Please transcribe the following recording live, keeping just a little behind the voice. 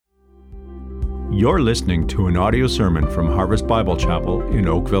You're listening to an audio sermon from Harvest Bible Chapel in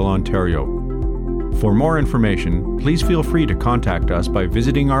Oakville, Ontario. For more information, please feel free to contact us by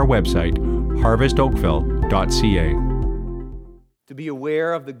visiting our website, harvestoakville.ca. To be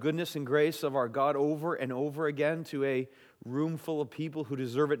aware of the goodness and grace of our God over and over again to a room full of people who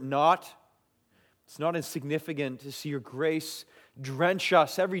deserve it not. It's not insignificant to see your grace drench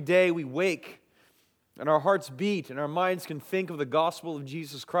us every day we wake and our hearts beat and our minds can think of the gospel of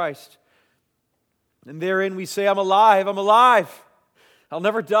Jesus Christ. And therein we say, I'm alive, I'll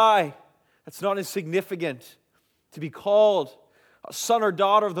never die. That's not insignificant to be called a son or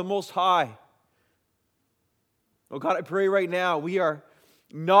daughter of the Most High. Oh God, I pray right now we are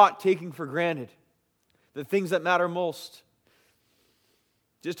not taking for granted the things that matter most.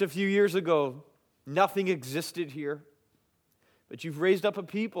 Just a few years ago, nothing existed here. But you've raised up a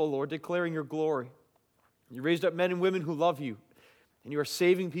people, Lord, declaring your glory. You raised up men and women who love you. And you are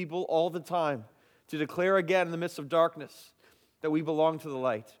saving people all the time to declare again in the midst of darkness that we belong to the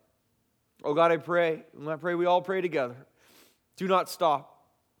light. Oh God, I pray, and I pray we all pray together. Do not stop.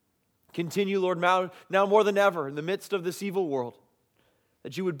 Continue, Lord, now more than ever in the midst of this evil world,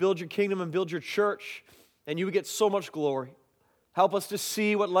 that you would build your kingdom and build your church, and you would get so much glory. Help us to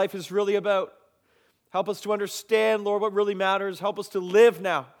see what life is really about. Help us to understand, Lord, what really matters. Help us to live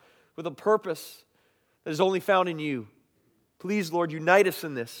now with a purpose that is only found in you. Please, Lord, unite us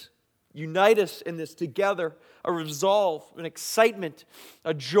in this. Unite us in this together. A resolve, an excitement,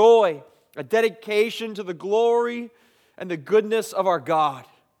 a joy, a dedication to the glory and the goodness of our God.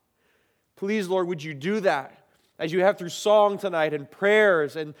 Please, Lord, would you do that as you have through song tonight and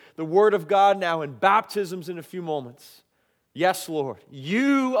prayers and the Word of God now and baptisms in a few moments. Yes, Lord,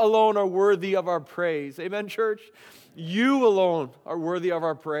 you alone are worthy of our praise. Amen, church? You alone are worthy of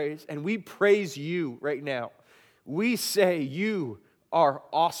our praise, and we praise you right now. We say you are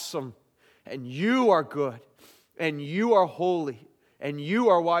awesome, and you are good, and you are holy, and you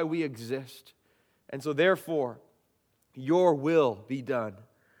are why we exist. And so therefore, your will be done.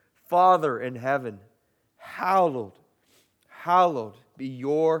 Father in heaven, hallowed be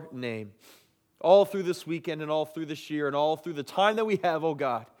your name. All through this weekend and all through this year and all through the time that we have, oh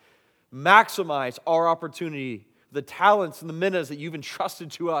God, maximize our opportunity, the talents and the minutes that you've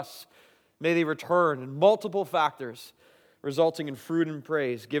entrusted to us. May they return in multiple factors, resulting in fruit and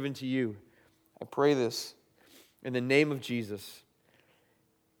praise given to you. I pray this in the name of Jesus.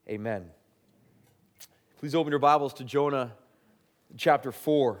 Amen. Please open your Bibles to Jonah chapter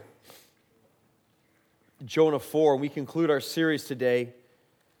 4. Jonah 4. We conclude our series today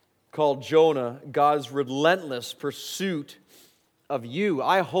called Jonah, God's relentless pursuit of you.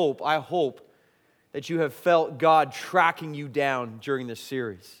 I hope that you have felt God tracking you down during this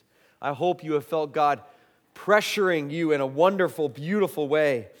series. I hope you have felt God pressuring you in a wonderful, beautiful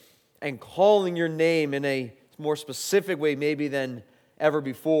way and calling your name in a more specific way maybe than ever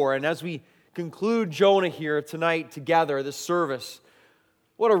before. And as we conclude Jonah here tonight together, this service,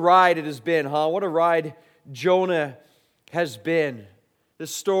 what a ride it has been, huh? What a ride Jonah has been.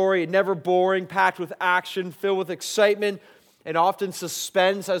 This story, never boring, packed with action, filled with excitement, and often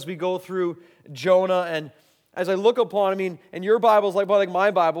suspense as we go through Jonah. And as I look upon, and your Bible's like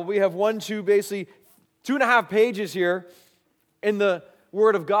my Bible, we have basically 2.5 pages here in the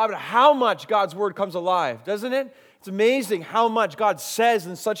Word of God. But how much God's Word comes alive, doesn't it? It's amazing how much God says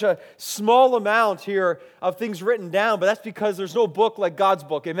in such a small amount here of things written down. But that's because there's no book like God's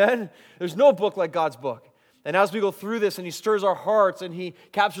book, amen? There's no book like God's book. And as we go through this and He stirs our hearts and He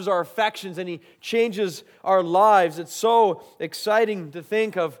captures our affections and He changes our lives, it's so exciting to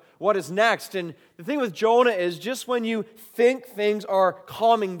think of what is next. And the thing with Jonah is just when you think things are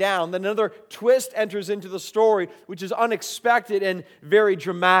calming down, then another twist enters into the story, which is unexpected and very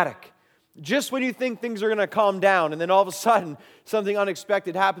dramatic. Just when you think things are going to calm down, and then all of a sudden something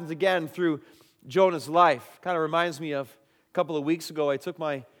unexpected happens again through Jonah's life. Kind of reminds me of a couple of weeks ago, I took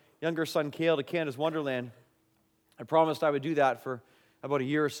my younger son Cale to Canada's Wonderland. I promised I would do that for about a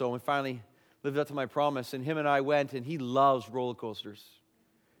year or so, and we finally lived up to my promise. And him and I went, and he loves roller coasters.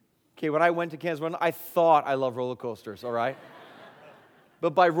 Okay, when I went to Kansas Wonderland, I thought I loved roller coasters, all right?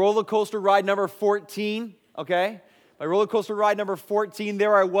 But by roller coaster ride number 14, okay? By roller coaster ride number 14,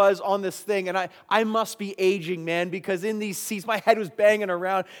 there I was on this thing, and I must be aging, man, because in these seats, my head was banging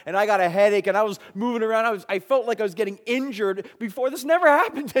around, and I got a headache, and I was moving around. I felt like I was getting injured before. This never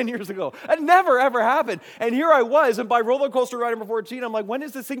happened 10 years ago. It never, ever happened. And here I was, and by roller coaster ride number 14, I'm like, when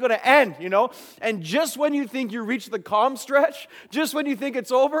is this thing going to end, you know? And just when you think you reached the calm stretch, just when you think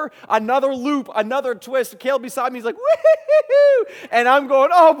it's over, another loop, another twist. Cale beside me is like, woo-hoo-hoo-hoo! And I'm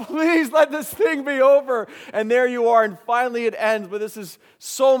going, oh, please let this thing be over. And there you are, and finally it ends. But this is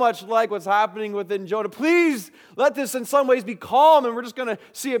so much like what's happening within Jonah. Please let this in some ways be calm, and we're just going to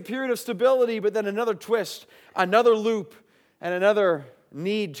see a period of stability, but then another twist, another loop, and another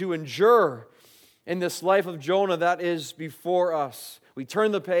need to endure in this life of Jonah that is before us. We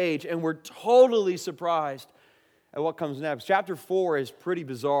turn the page, and we're totally surprised at what comes next. Chapter 4 is pretty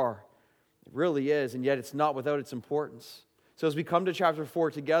bizarre. It really is, and yet it's not without its importance. So as we come to chapter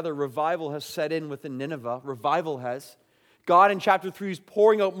 4 together, revival has set in within Nineveh. Revival has. God in chapter 3 is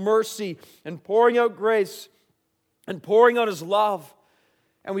pouring out mercy and pouring out grace and pouring out His love.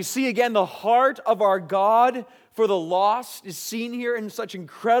 And we see again the heart of our God for the lost is seen here in such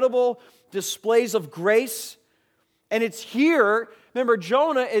incredible displays of grace. And it's here, remember,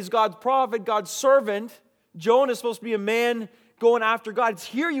 Jonah is God's prophet, God's servant. Jonah is supposed to be a man going after God. It's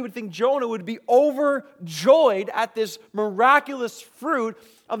here you would think Jonah would be overjoyed at this miraculous fruit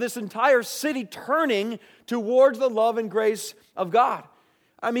of this entire city turning towards the love and grace of God.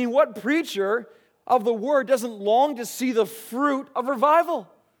 I mean, what preacher of the word doesn't long to see the fruit of revival?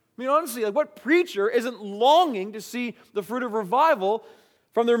 I mean, honestly, like what preacher isn't longing to see the fruit of revival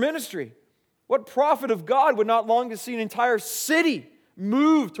from their ministry? What prophet of God would not long to see an entire city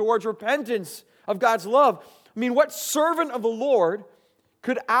move towards repentance of God's love? I mean, what servant of the Lord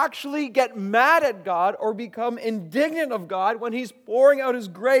could actually get mad at God or become indignant of God when He's pouring out His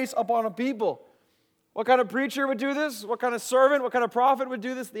grace upon a people? What kind of preacher would do this? What kind of servant, what kind of prophet would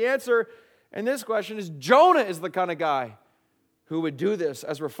do this? The answer in this question is Jonah is the kind of guy who would do this,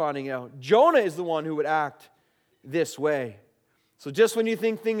 as we're finding out. Jonah is the one who would act this way. So just when you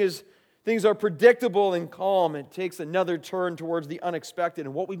think things are predictable and calm, it takes another turn towards the unexpected.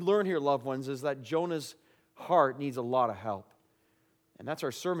 And what we learn here, loved ones, is that Jonah's heart needs a lot of help. And that's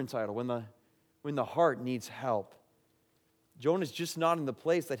our sermon title, when the heart needs help. Jonah's just not in the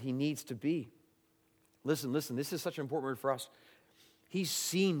place that he needs to be. Listen, this is such an important word for us. He's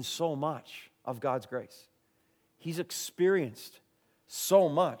seen so much of God's grace. He's experienced so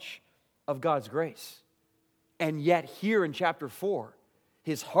much of God's grace. And yet here in chapter 4,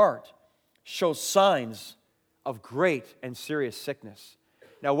 his heart shows signs of great and serious sickness.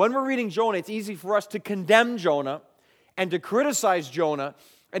 Now, when we're reading Jonah, it's easy for us to condemn Jonah and to criticize Jonah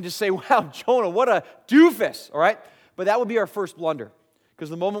and to say, wow, Jonah, what a doofus, all right? But that would be our first blunder, because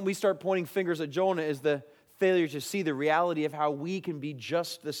the moment we start pointing fingers at Jonah is the failure to see the reality of how we can be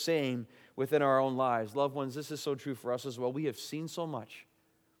just the same within our own lives. Loved ones, this is so true for us as well. We have seen so much.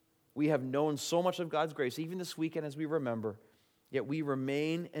 We have known so much of God's grace, even this weekend as we remember, yet we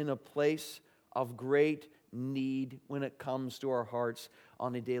remain in a place of great need when it comes to our hearts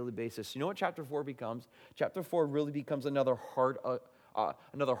on a daily basis. You know what chapter 4 becomes? Chapter 4 really becomes another heart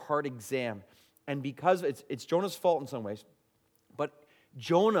exam. And because it's Jonah's fault in some ways, but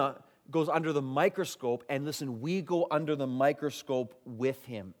Jonah goes under the microscope, and listen, we go under the microscope with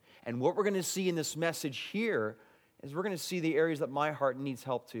him. And what we're going to see in this message here is we're going to see the areas that my heart needs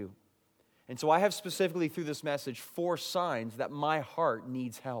help too. And so I have specifically through this message 4 signs that my heart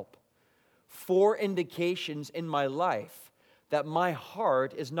needs help. 4 indications in my life that my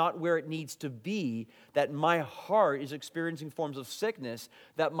heart is not where it needs to be, that my heart is experiencing forms of sickness,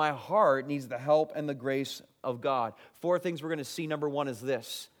 that my heart needs the help and the grace of God. 4 things we're going to see. Number 1 is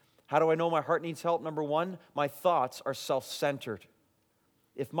this. How do I know my heart needs help? Number 1, my thoughts are self-centered.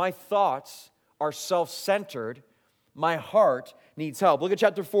 If my thoughts are self-centered, my heart needs help. Look at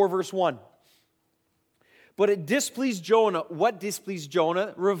chapter 4, verse 1. But it displeased Jonah. What displeased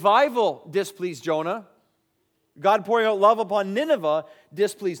Jonah? Revival displeased Jonah. God pouring out love upon Nineveh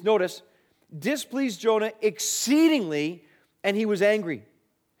displeased. Notice, displeased Jonah exceedingly, and he was angry.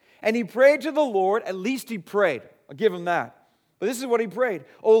 And he prayed to the Lord. At least he prayed. I'll give him that. But this is what he prayed.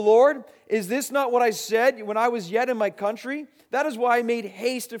 O Lord, is this not what I said when I was yet in my country? That is why I made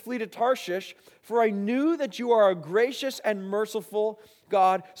haste to flee to Tarshish, for I knew that you are a gracious and merciful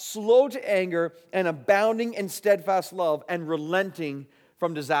God, slow to anger and abounding in steadfast love and relenting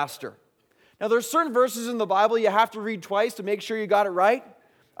from disaster. Now, there's certain verses in the Bible you have to read twice to make sure you got it right.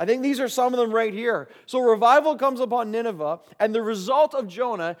 I think these are some of them right here. So revival comes upon Nineveh, and the result of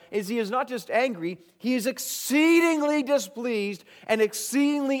Jonah is he is not just angry, he is exceedingly displeased and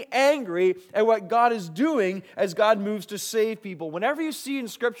exceedingly angry at what God is doing as God moves to save people. Whenever you see in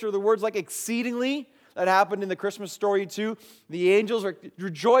Scripture the words like exceedingly, that happened in the Christmas story too. The angels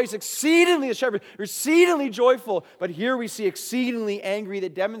rejoice exceedingly, the shepherds are exceedingly joyful. But here we see exceedingly angry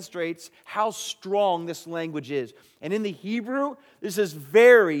that demonstrates how strong this language is. And in the Hebrew, this is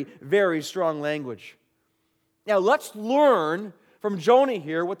very, very strong language. Now let's learn from Jonah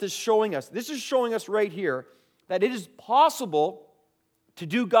here what this is showing us. This is showing us right here that it is possible to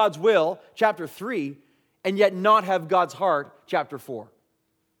do God's will, chapter 3, and yet not have God's heart, chapter 4.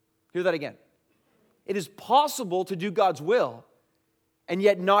 Hear that again. It is possible to do God's will and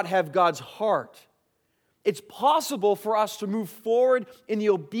yet not have God's heart. It's possible for us to move forward in the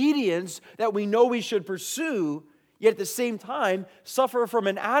obedience that we know we should pursue, yet at the same time suffer from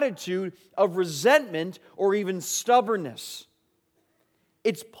an attitude of resentment or even stubbornness.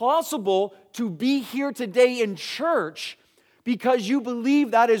 It's possible to be here today in church because you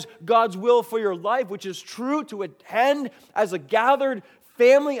believe that is God's will for your life, which is true, to attend as a gathered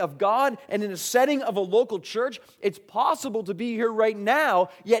family of God and in a setting of a local church. It's possible to be here right now,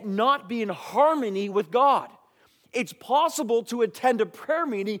 yet not be in harmony with God. It's possible to attend a prayer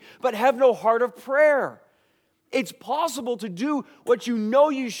meeting, but have no heart of prayer. It's possible to do what you know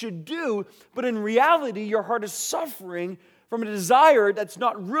you should do, but in reality, your heart is suffering from a desire that's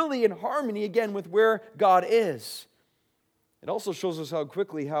not really in harmony, again, with where God is. It also shows us how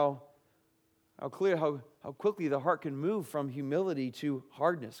quickly the heart can move from humility to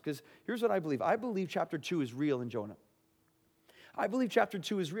hardness. Because here's what I believe. I believe chapter 2 is real in Jonah. I believe chapter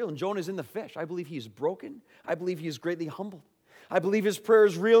 2 is real, and Jonah is in the fish. I believe he is broken. I believe he is greatly humbled. I believe his prayer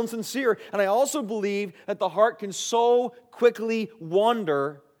is real and sincere. And I also believe that the heart can so quickly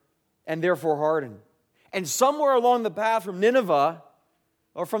wander and therefore harden. And somewhere along the path from Nineveh,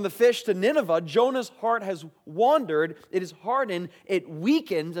 or from the fish to Nineveh, Jonah's heart has wandered, it is hardened, it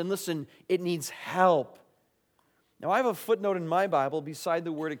weakens, and listen, it needs help. Now, I have a footnote in my Bible beside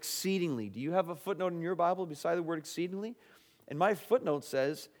the word exceedingly. Do you have a footnote in your Bible beside the word exceedingly? And my footnote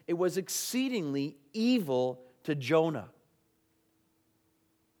says, it was exceedingly evil to Jonah.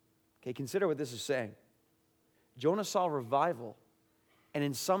 Okay, consider what this is saying. Jonah saw revival, and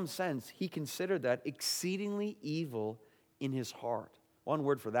in some sense, he considered that exceedingly evil in his heart. One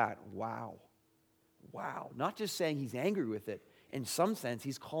word for that, wow. Wow. Not just saying he's angry with it. In some sense,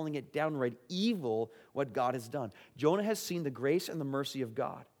 he's calling it downright evil, what God has done. Jonah has seen the grace and the mercy of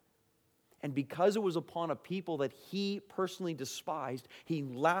God. And because it was upon a people that he personally despised, he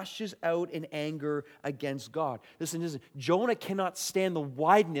lashes out in anger against God. Listen, Jonah cannot stand the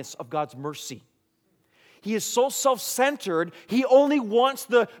wideness of God's mercy. He is so self-centered, he only wants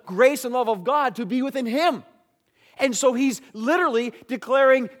the grace and love of God to be within him. And so he's literally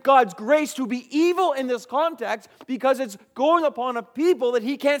declaring God's grace to be evil in this context because it's going upon a people that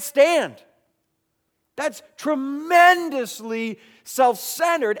he can't stand. That's tremendously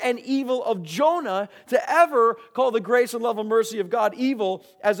self-centered and evil of Jonah to ever call the grace and love and mercy of God evil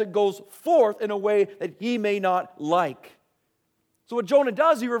as it goes forth in a way that he may not like. So what Jonah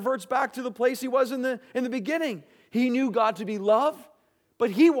does, he reverts back to the place he was in the beginning. He knew God to be love,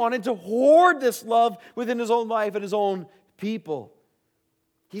 but he wanted to hoard this love within his own life and his own people.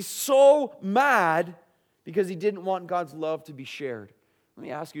 He's so mad because he didn't want God's love to be shared. Let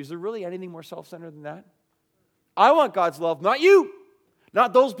me ask you, is there really anything more self-centered than that? I want God's love, not you.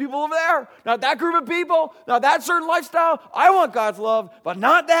 Not those people over there. Not that group of people. Not that certain lifestyle. I want God's love, but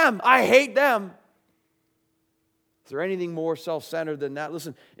not them. I hate them. Is there anything more self-centered than that?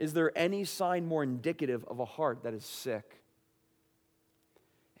 Listen, is there any sign more indicative of a heart that is sick?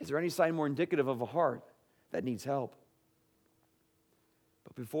 Is there any sign more indicative of a heart that needs help?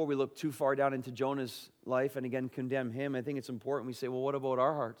 But before we look too far down into Jonah's life and again condemn him, I think it's important we say, well, what about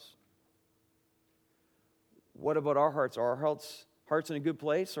our hearts? What about our hearts? Are our hearts in a good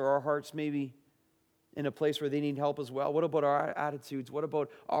place, or are our hearts maybe in a place where they need help as well? What about our attitudes? What about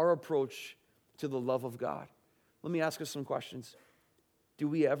our approach to the love of God? Let me ask us some questions. Do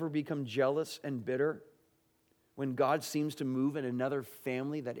we ever become jealous and bitter when God seems to move in another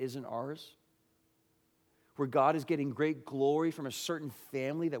family that isn't ours? Where God is getting great glory from a certain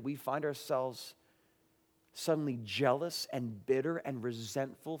family that we find ourselves suddenly jealous and bitter and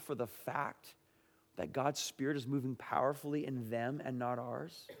resentful for the fact that God's Spirit is moving powerfully in them and not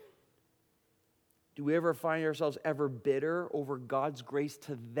ours? Do we ever find ourselves ever bitter over God's grace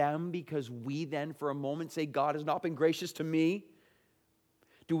to them because we then for a moment say, God has not been gracious to me?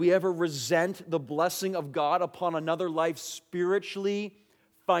 Do we ever resent the blessing of God upon another life spiritually,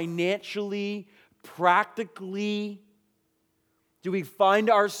 financially, practically? Do we find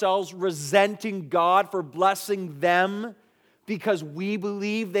ourselves resenting God for blessing them because we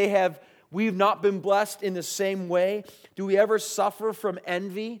believe we've not been blessed in the same way? Do we ever suffer from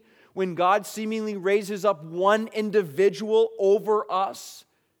envy when God seemingly raises up one individual over us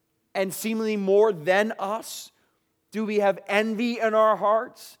and seemingly more than us? Do we have envy in our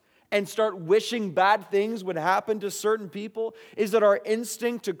hearts and start wishing bad things would happen to certain people? Is it our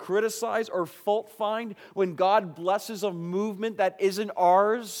instinct to criticize or fault find when God blesses a movement that isn't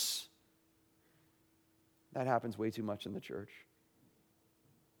ours? That happens way too much in the church.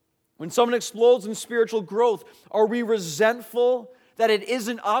 When someone explodes in spiritual growth, are we resentful that it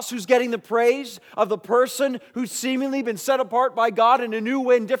isn't us who's getting the praise of the person who's seemingly been set apart by God in a new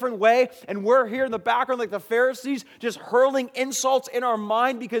way, in a different way, and we're here in the background like the Pharisees, just hurling insults in our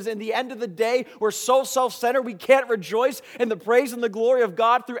mind because in the end of the day, we're so self-centered we can't rejoice in the praise and the glory of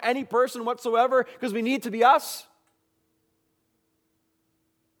God through any person whatsoever because we need to be us?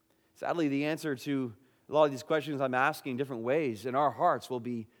 Sadly, the answer to a lot of these questions I'm asking in different ways in our hearts will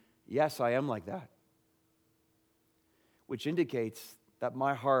be, yes, I am like that. Which indicates that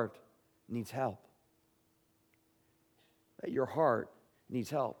my heart needs help. That your heart needs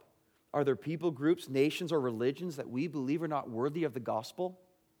help. Are there people groups, nations, or religions that we believe are not worthy of the gospel?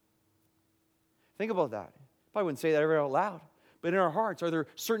 Think about that. Probably wouldn't say that ever out loud. But in our hearts, are there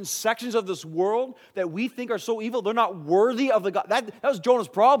certain sections of this world that we think are so evil, they're not worthy of the gospel? That was Jonah's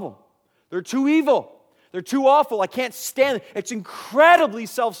problem. They're too evil. They're too awful. I can't stand it. It's incredibly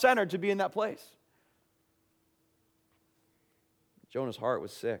self-centered to be in that place. Jonah's heart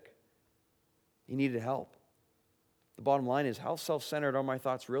was sick. He needed help. The bottom line is, how self-centered are my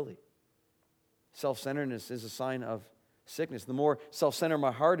thoughts really? Self-centeredness is a sign of sickness. The more self-centered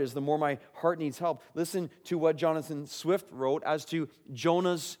my heart is, the more my heart needs help. Listen to what Jonathan Swift wrote as to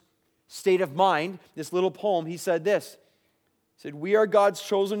Jonah's state of mind. This little poem, he said this. He said, "We are God's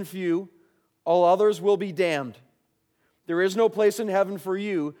chosen few. All others will be damned. There is no place in heaven for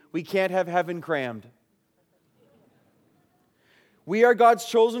you. We can't have heaven crammed. We are God's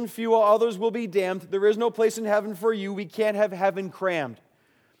chosen few, all others will be damned. There is no place in heaven for you. We can't have heaven crammed."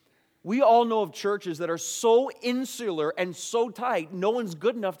 We all know of churches that are so insular and so tight, no one's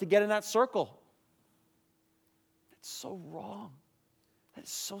good enough to get in that circle. That's so wrong. That is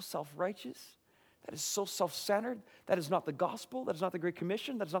so self-righteous. That is so self-centered. That is not the gospel. That is not the Great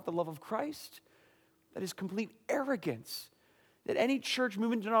Commission. That is not the love of Christ. That is complete arrogance. That any church,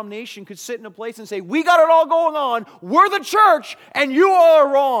 movement, denomination could sit in a place and say, we got it all going on, we're the church, and you all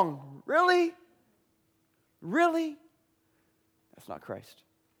are wrong. Really? Really? That's not Christ.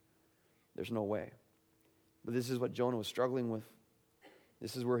 There's no way. But this is what Jonah was struggling with.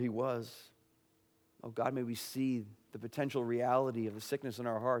 This is where he was. Oh God, may we see the potential reality of the sickness in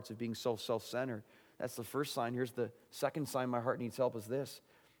our hearts of being so self-centered. That's the first sign. Here's the second sign my heart needs help is this.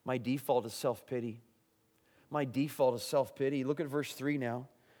 My default is self-pity. My default is self-pity. Look at verse 3 now.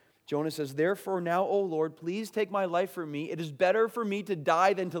 Jonah says, "Therefore now, O Lord, please take my life from me. It is better for me to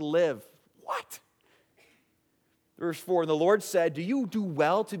die than to live." What? Verse 4, "And the Lord said, do you do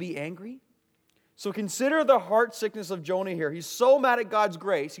well to be angry?" So consider the heart sickness of Jonah here. He's so mad at God's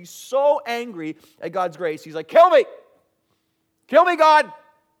grace. He's so angry at God's grace. He's like, kill me. Kill me, God.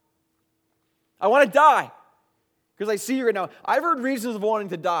 I want to die. Because I see you right now. I've heard reasons of wanting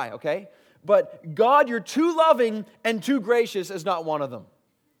to die, okay? But God, you're too loving and too gracious is not one of them.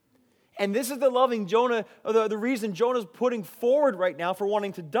 And this is the loving Jonah, or the reason Jonah's putting forward right now for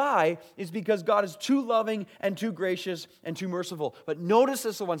wanting to die is because God is too loving and too gracious and too merciful. But notice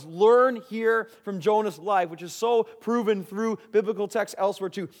this once. Learn here from Jonah's life, which is so proven through biblical texts elsewhere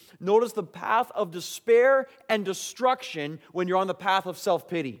too. Notice the path of despair and destruction when you're on the path of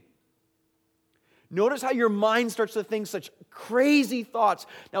self-pity. Notice how your mind starts to think such crazy thoughts.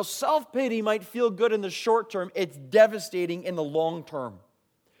 Now, self-pity might feel good in the short term. It's devastating in the long term.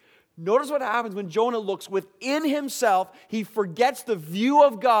 Notice what happens when Jonah looks within himself. He forgets the view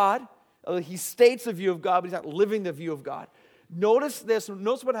of God. He states the view of God, but he's not living the view of God. Notice this.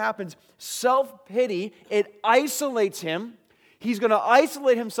 Notice what happens. Self-pity, it isolates him. He's going to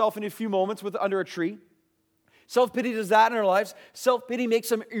isolate himself in a few moments under a tree. Self-pity does that in our lives. Self-pity makes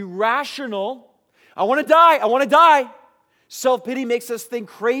him irrational. I want to die. I want to die. Self-pity makes us think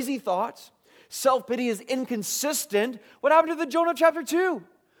crazy thoughts. Self-pity is inconsistent. What happened to the Jonah chapter 2?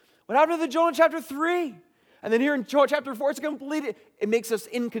 What happened to the Jonah chapter 3? And then here in chapter 4, it's complete. It makes us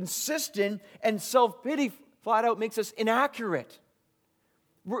inconsistent, and self-pity flat out makes us inaccurate.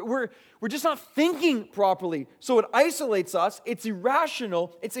 We're just not thinking properly. So it isolates us. It's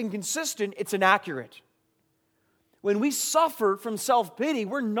irrational. It's inconsistent. It's inaccurate. When we suffer from self-pity,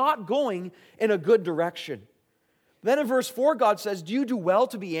 we're not going in a good direction. Then in verse 4, God says, do you do well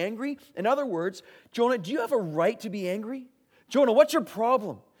to be angry? In other words, Jonah, do you have a right to be angry? Jonah, what's your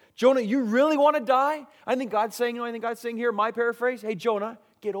problem? Jonah, you really want to die? I think God's saying here, my paraphrase, hey, Jonah,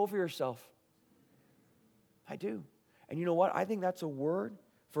 get over yourself. I do. And you know what? I think that's a word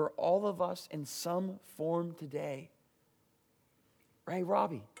for all of us in some form today. Right,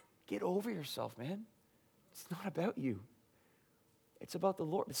 Robbie? Get over yourself, man. It's not about you. It's about the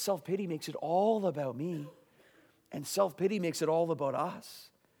Lord. Self-pity makes it all about me. And self-pity makes it all about us.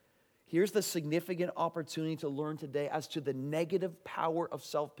 Here's the significant opportunity to learn today as to the negative power of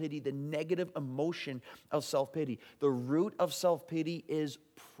self-pity, the negative emotion of self-pity. The root of self-pity is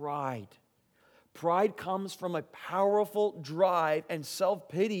pride. Pride comes from a powerful drive, and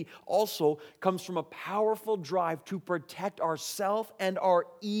self-pity also comes from a powerful drive to protect ourselves and our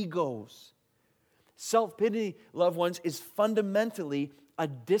egos. Self-pity, loved ones, is fundamentally a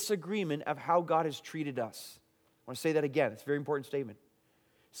disagreement of how God has treated us. I want to say that again. It's a very important statement.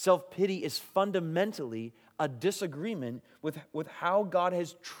 Self-pity is fundamentally a disagreement with how God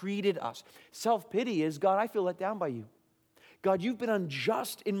has treated us. Self-pity is, God, I feel let down by you. God, you've been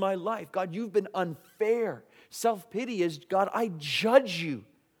unjust in my life. God, you've been unfair. Self-pity is, God, I judge you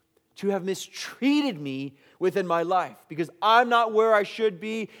to have mistreated me within my life because I'm not where I should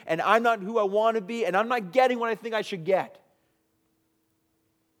be, and I'm not who I want to be, and I'm not getting what I think I should get.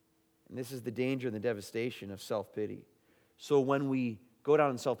 And this is the danger and the devastation of self-pity. So when we go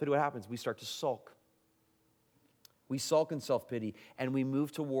down in self-pity, what happens? We start to sulk. We sulk in self-pity, and we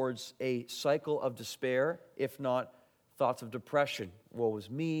move towards a cycle of despair, if not thoughts of depression. Woe is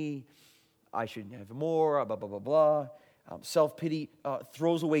me. I should have more, blah, blah, blah, blah. Self-pity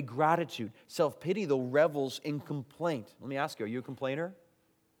throws away gratitude. Self-pity, though, revels in complaint. Let me ask you, are you a complainer?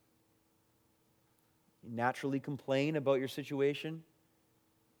 You naturally complain about your situation?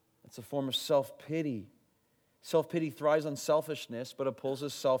 That's a form of self-pity. Self-pity thrives on selfishness, but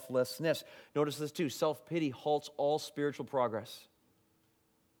opposes selflessness. Notice this too. Self-pity halts all spiritual progress.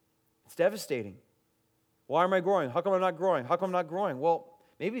 It's devastating. Why am I growing? How come I'm not growing? How come I'm not growing? Well,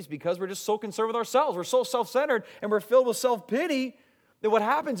 maybe it's because we're just so concerned with ourselves. We're so self-centered and we're filled with self-pity that what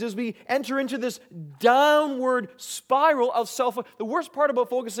happens is we enter into this downward spiral of self. The worst part about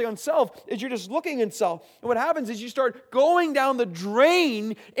focusing on self is you're just looking at self. And what happens is you start going down the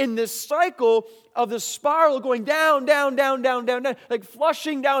drain in this cycle of this spiral, going down, down, down, down, down, down, like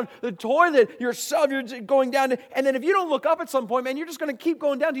flushing down the toilet yourself. You're going down. And then if you don't look up at some point, man, you're just going to keep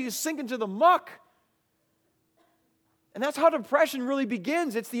going down until you sink into the muck. And that's how depression really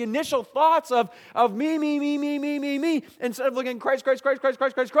begins. It's the initial thoughts of me. Instead of looking at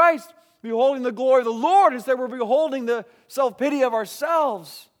Christ, beholding the glory of the Lord, instead we're beholding the self-pity of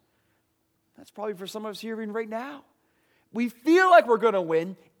ourselves. That's probably for some of us here even right now. We feel like we're going to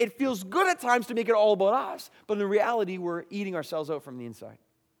win. It feels good at times to make it all about us. But in reality, we're eating ourselves out from the inside.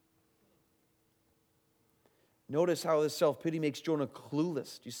 Notice how this self-pity makes Jonah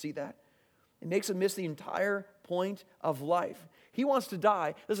clueless. Do you see that? It makes him miss the entire point of life. He wants to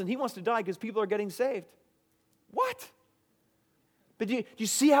die. Listen, he wants to die because people are getting saved. What? But do you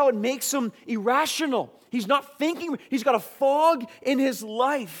see how it makes him irrational? He's not thinking. He's got a fog in his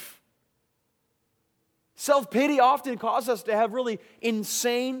life. Self-pity often causes us to have really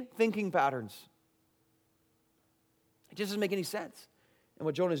insane thinking patterns. It just doesn't make any sense. And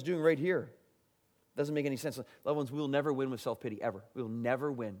what Jonah is doing right here doesn't make any sense. Loved ones, we will never win with self-pity, ever. We will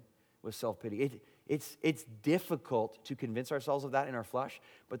never win with self-pity. It's difficult to convince ourselves of that in our flesh,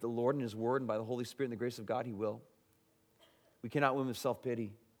 but the Lord in His Word and by the Holy Spirit and the grace of God, He will. We cannot win with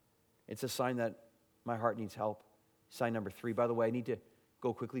self-pity. It's a sign that my heart needs help. Sign number 3. By the way, I need to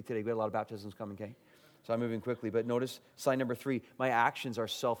go quickly today. We have a lot of baptisms coming, okay? So I'm moving quickly. But notice sign number 3. My actions are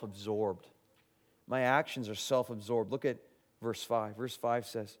self-absorbed. My actions are self-absorbed. Look at verse 5. Verse 5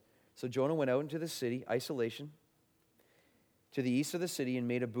 says, so Jonah went out into the city, isolation, to the east of the city, and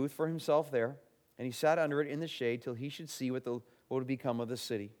made a booth for himself there. And he sat under it in the shade till he should see what would become of the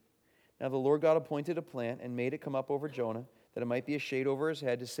city. Now the Lord God appointed a plant and made it come up over Jonah, that it might be a shade over his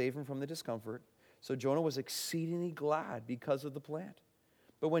head to save him from the discomfort. So Jonah was exceedingly glad because of the plant.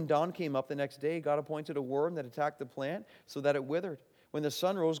 But when dawn came up the next day, God appointed a worm that attacked the plant so that it withered. When the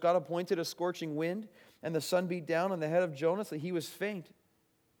sun rose, God appointed a scorching wind, and the sun beat down on the head of Jonah so that he was faint.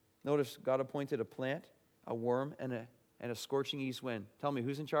 Notice God appointed a plant, a worm, and a scorching east wind. Tell me,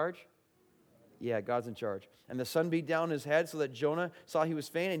 who's in charge? Yeah, God's in charge. And the sun beat down his head so that Jonah saw he was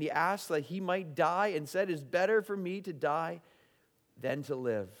faint, and he asked that he might die and said, it's better for me to die than to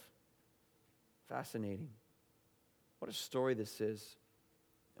live. Fascinating. What a story this is.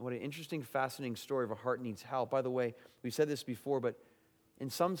 And what an interesting, fascinating story of a heart needs help. By the way, we've said this before, but in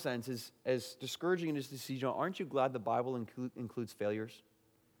some sense, as discouraging as it is to see, aren't you glad the Bible includes failures?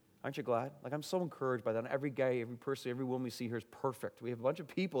 Aren't you glad? Like, I'm so encouraged by that. Every guy, every person, every woman we see here is perfect. We have a bunch of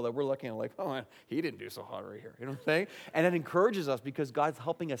people that we're looking at like, oh, man, he didn't do so hot right here. You know what I'm saying? And it encourages us because God's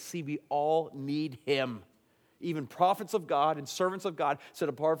helping us see we all need Him. Even prophets of God and servants of God set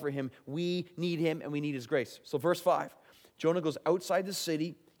apart for Him. We need Him and we need His grace. So verse 5, Jonah goes outside the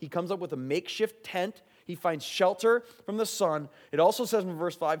city. He comes up with a makeshift tent. He finds shelter from the sun. It also says in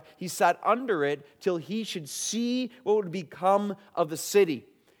verse 5, he sat under it till he should see what would become of the city.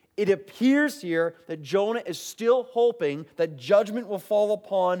 It appears here that Jonah is still hoping that judgment will fall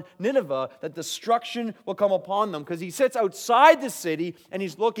upon Nineveh, that destruction will come upon them, because he sits outside the city and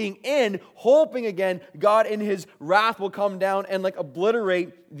he's looking in, hoping again God in his wrath will come down and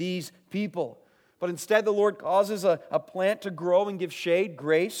obliterate these people. But instead the Lord causes a plant to grow and give shade,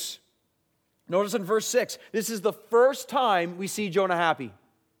 grace. Notice in verse 6, this is the first time we see Jonah happy.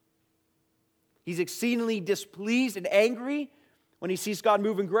 He's exceedingly displeased and angry when he sees God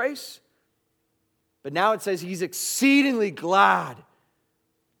move in grace. But now it says he's exceedingly glad.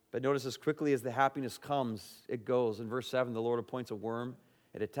 But notice as quickly as the happiness comes, it goes. In verse 7, the Lord appoints a worm.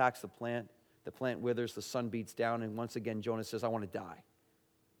 It attacks the plant. The plant withers, the sun beats down, and once again Jonah says, I want to die.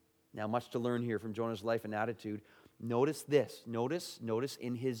 Now, much to learn here from Jonah's life and attitude. Notice this. Notice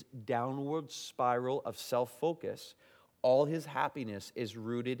in his downward spiral of self-focus, all his happiness is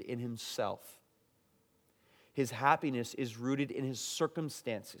rooted in himself. His happiness is rooted in his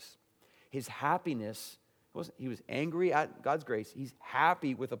circumstances. His happiness, he was angry at God's grace. He's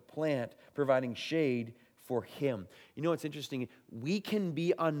happy with a plant providing shade for him. You know what's interesting? We can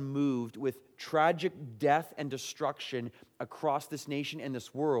be unmoved with tragic death and destruction across this nation and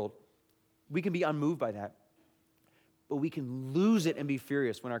this world. We can be unmoved by that. But we can lose it and be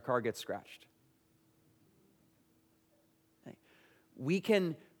furious when our car gets scratched. We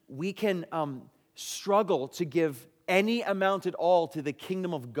can struggle to give any amount at all to the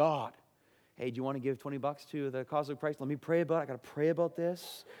kingdom of God. Hey, do you want to give $20 to the cause of Christ? Let me pray about it. I got to pray about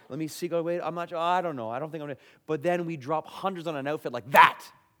this. Let me seek out. Wait, I'm not sure. I don't know. I don't think I'm going to. But then we drop hundreds on an outfit like that.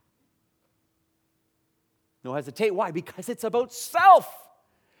 No hesitate. Why? Because it's about self.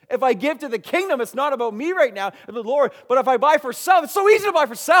 If I give to the kingdom, it's not about me right now, it's the Lord. But if I buy for self, it's so easy to buy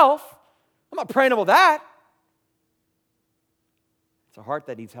for self. I'm not praying about that. It's a heart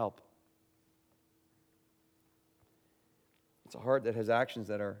that needs help. It's a heart that has actions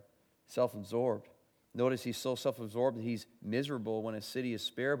that are self-absorbed. Notice he's so self-absorbed that he's miserable when his city is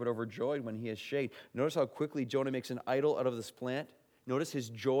spared, but overjoyed when he has shade. Notice how quickly Jonah makes an idol out of this plant. Notice his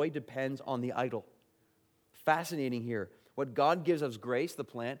joy depends on the idol. Fascinating here. What God gives us grace, the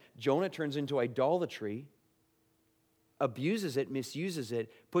plant, Jonah turns into idolatry, abuses it, misuses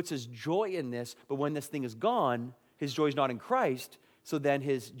it, puts his joy in this, but when this thing is gone, his joy is not in Christ, so then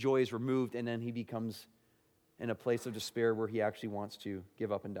his joy is removed, and then he becomes in a place of despair where he actually wants to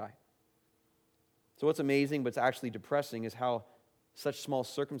give up and die. So what's amazing, but it's actually depressing, is how such small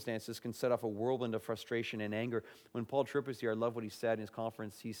circumstances can set off a whirlwind of frustration and anger. When Paul Tripp was here, I love what he said in his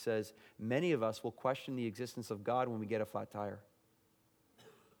conference. He says, many of us will question the existence of God when we get a flat tire.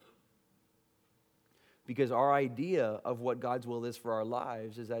 Because our idea of what God's will is for our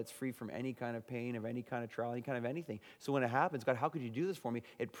lives is that it's free from any kind of pain, of any kind of trial, any kind of anything. So when it happens, God, how could you do this for me?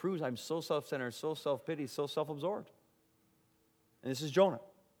 It proves I'm so self-centered, so self-pity, so self-absorbed. And this is Jonah.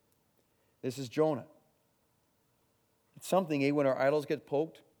 This is Jonah. It's something, when our idols get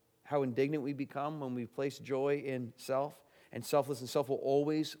poked, how indignant we become when we place joy in self. And selflessness, self will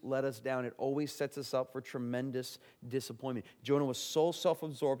always let us down. It always sets us up for tremendous disappointment. Jonah was so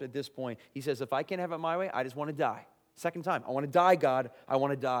self-absorbed at this point. He says, if I can't have it my way, I just want to die. Second time, I want to die, God. I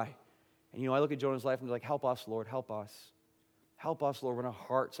want to die. And I look at Jonah's life and I'm like, help us, Lord, help us. Help us, Lord, when our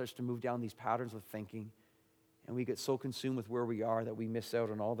heart starts to move down these patterns of thinking. And we get so consumed with where we are that we miss out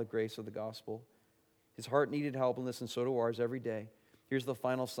on all the grace of the gospel. His heart needed help, and listen, so do ours every day. Here's the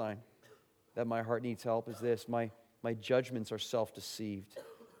final sign that my heart needs help is this. My judgments are self-deceived.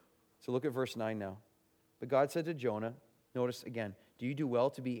 So look at verse 9 now. But God said to Jonah, notice again, do you do well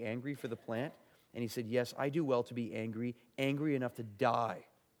to be angry for the plant? And he said, yes, I do well to be angry enough to die.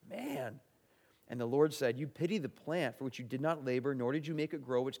 Man. And the Lord said, you pity the plant for which you did not labor, nor did you make it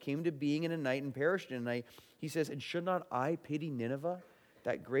grow, which came to being in a night and perished in a night. He says, and should not I pity Nineveh,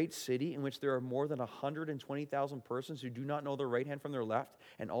 that great city in which there are more than 120,000 persons who do not know their right hand from their left,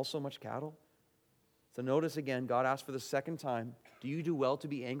 and also much cattle? So notice again, God asked for the second time, do you do well to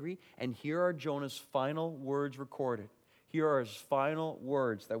be angry? And here are Jonah's final words recorded. Here are his final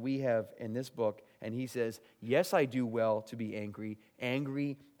words that we have in this book. And he says, yes, I do well to be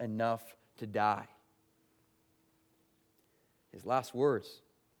angry enough to die. His last words,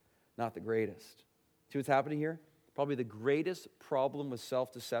 not the greatest. See what's happening here? Probably the greatest problem with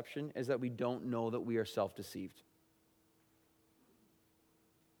self-deception is that we don't know that we are self-deceived.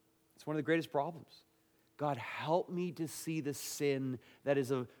 It's one of the greatest problems. God, help me to see the sin that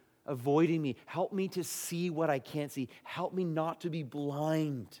is avoiding me. Help me to see what I can't see. Help me not to be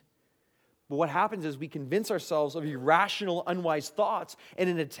blind. But what happens is we convince ourselves of irrational, unwise thoughts in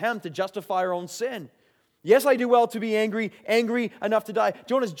an attempt to justify our own sin. Yes, I do well to be angry enough to die.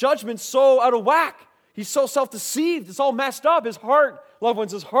 Jonah's judgment's so out of whack. He's so self-deceived. It's all messed up. His heart, loved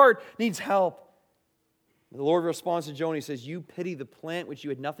ones, his heart needs help. The Lord responds to Jonah. He says, you pity the plant which you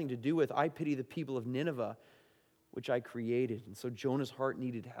had nothing to do with. I pity the people of Nineveh, which I created. And so Jonah's heart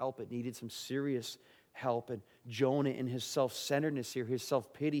needed help. It needed some serious help. And Jonah, in his self-centeredness here, his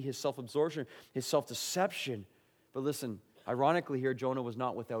self-pity, his self-absorption, his self-deception. But listen, ironically here, Jonah was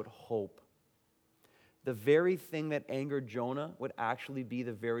not without hope. The very thing that angered Jonah would actually be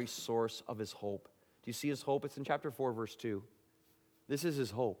the very source of his hope. Do you see his hope? It's in chapter 4, verse 2. This is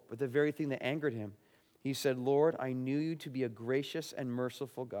his hope. But the very thing that angered him, he said, Lord, I knew you to be a gracious and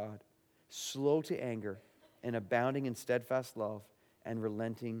merciful God, slow to anger and abounding in steadfast love and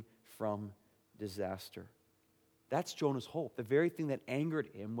relenting from disaster. That's Jonah's hope. The very thing that angered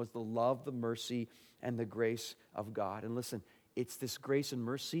him was the love, the mercy, and the grace of God. And listen, it's this grace and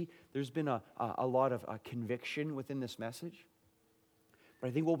mercy. There's been a lot of conviction within this message. But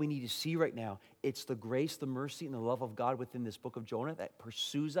I think what we need to see right now, it's the grace, the mercy, and the love of God within this book of Jonah that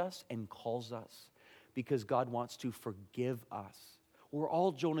pursues us and calls us because God wants to forgive us. We're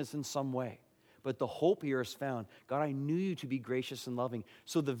all Jonahs in some way. But the hope here is found. God, I knew you to be gracious and loving.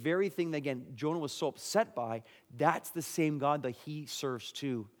 So the very thing that, again, Jonah was so upset by, that's the same God that he serves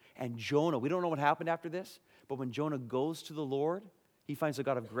too. And Jonah, we don't know what happened after this, but when Jonah goes to the Lord, he finds a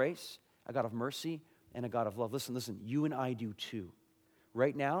God of grace, a God of mercy, and a God of love. Listen, you and I do too.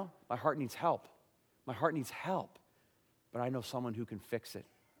 Right now, my heart needs help. My heart needs help. But I know someone who can fix it.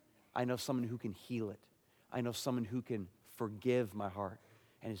 I know someone who can heal it. I know someone who can forgive my heart.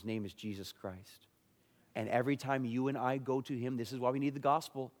 And his name is Jesus Christ. And every time you and I go to him, this is why we need the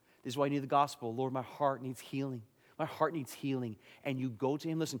gospel. This is why I need the gospel. Lord, my heart needs healing. My heart needs healing. And you go to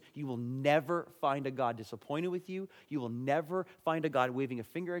him. Listen, you will never find a God disappointed with you. You will never find a God waving a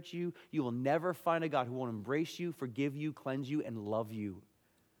finger at you. You will never find a God who won't embrace you, forgive you, cleanse you, and love you.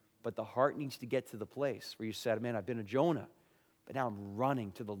 But the heart needs to get to the place where you said, man, I've been a Jonah, but now I'm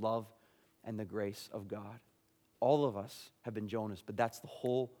running to the love and the grace of God. All of us have been Jonahs, but that's the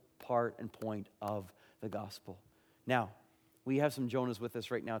whole part and point of the gospel. Now, we have some Jonahs with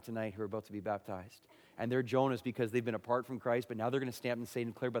us right now tonight who are about to be baptized. And they're Jonahs because they've been apart from Christ, but now they're going to stand up and say,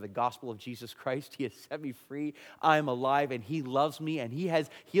 declared by the gospel of Jesus Christ, he has set me free, I am alive, and he loves me, and he has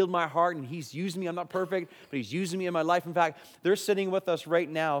healed my heart, and he's used me. I'm not perfect, but he's using me in my life. In fact, they're sitting with us right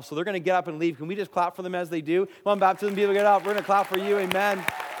now, so they're going to get up and leave. Can we just clap for them as they do? Come on, baptism people, get up. We're going to clap for you. Amen.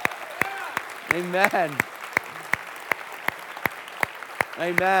 Amen.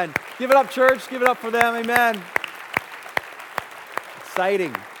 Amen. Give it up, church. Give it up for them. Amen.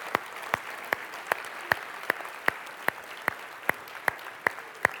 Exciting.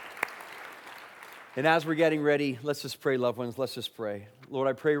 And as we're getting ready, let's just pray, loved ones. Let's just pray. Lord,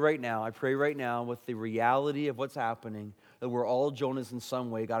 I pray right now with the reality of what's happening, that we're all Jonahs in some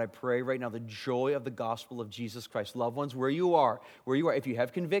way. God, I pray right now the joy of the gospel of Jesus Christ. Loved ones, where you are, if you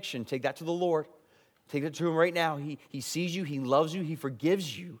have conviction, take that to the Lord. Take it to him right now. He sees you. He loves you. He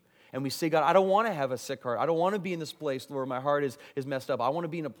forgives you. And we say, God, I don't want to have a sick heart. I don't want to be in this place, Lord, my heart is messed up. I want to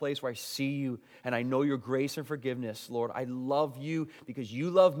be in a place where I see you and I know your grace and forgiveness, Lord. I love you because you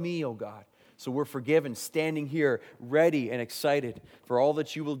love me, oh God. So we're forgiven, standing here, ready and excited for all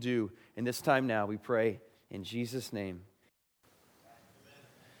that you will do. In this time now, we pray in Jesus' name.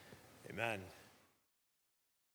 Amen.